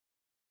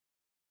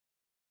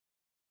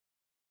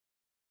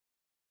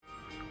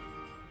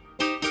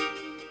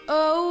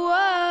Oh,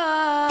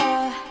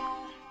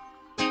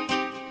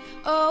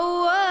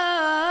 oh,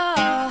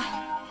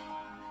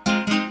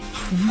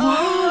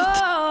 What?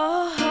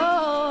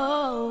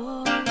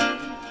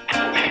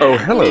 Oh,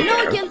 hello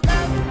there.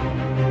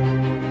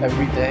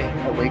 Every day,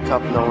 I wake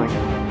up knowing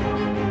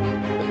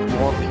that the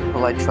more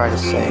people I try to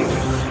save,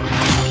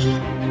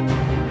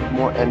 the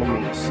more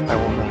enemies I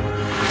will make.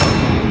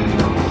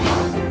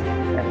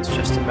 And it's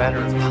just a matter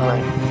of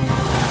time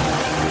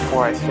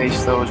before I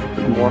face those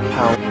with more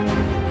power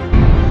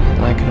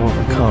than I can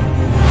overcome.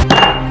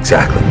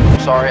 Exactly.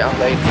 Sorry, I'm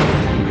late.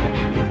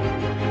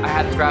 I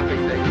had a traffic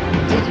thing.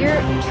 Did your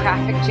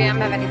traffic jam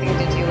have anything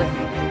to do with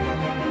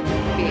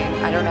being,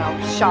 I don't know,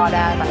 shot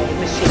at by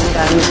machine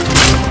guns?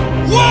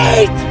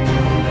 Wait!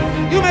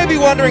 You may be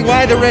wondering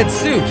why the red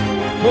suit.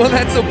 Well,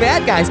 that's so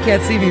bad guys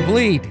can't see me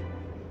bleed.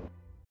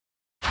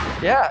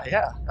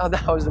 Yeah. Oh,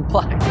 that was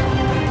implied.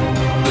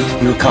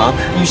 You a cop?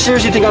 You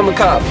seriously think I'm a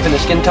cop in a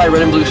skin-tight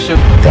red and blue suit?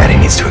 Daddy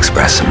needs to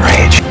express some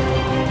rage.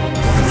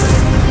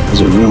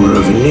 There's a rumor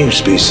of a new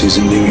species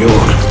in New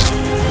York.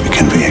 It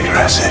can be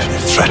aggressive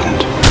if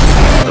threatened.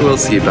 We'll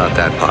see about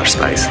that, Posh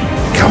Spice.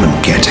 Come and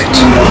get it.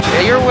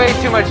 Yeah, you're way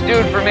too much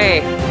dude for me.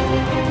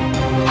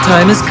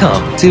 Time has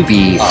come to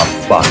be a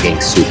fucking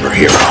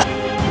superhero.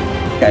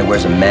 Guy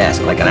wears a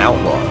mask like an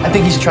outlaw. I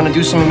think he's trying to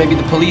do something maybe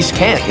the police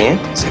can't.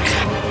 Can't?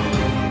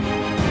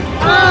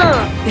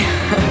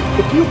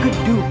 If you could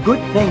do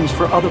good things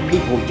for other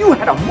people, you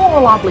had a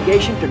moral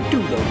obligation to do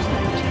those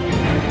things.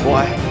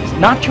 Why? It's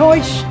not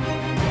choice,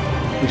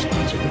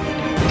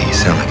 responsibility. You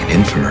sound like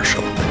an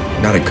infomercial, but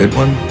not a good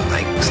one,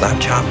 like slap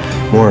chop,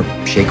 more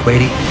shake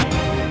weighty.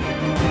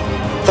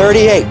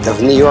 38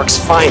 of New York's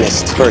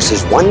finest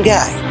versus one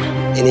guy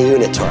in a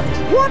unitard.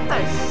 What the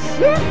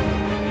shit?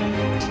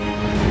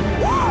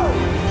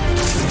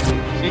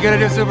 You're gonna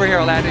do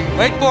superhero landing.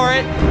 Wait for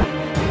it.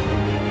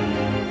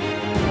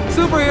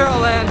 Superhero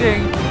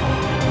landing.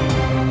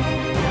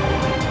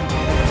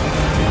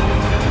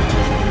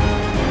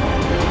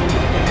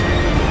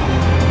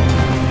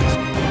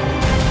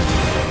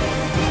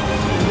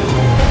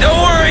 Don't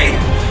worry!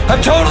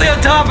 I'm totally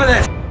on top of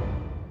this!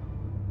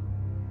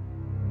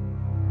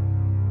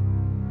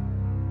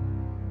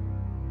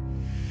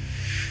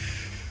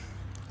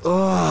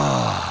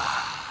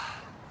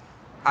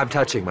 I'm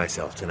touching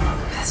myself tonight.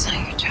 That's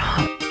not your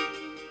job.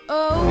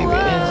 oh,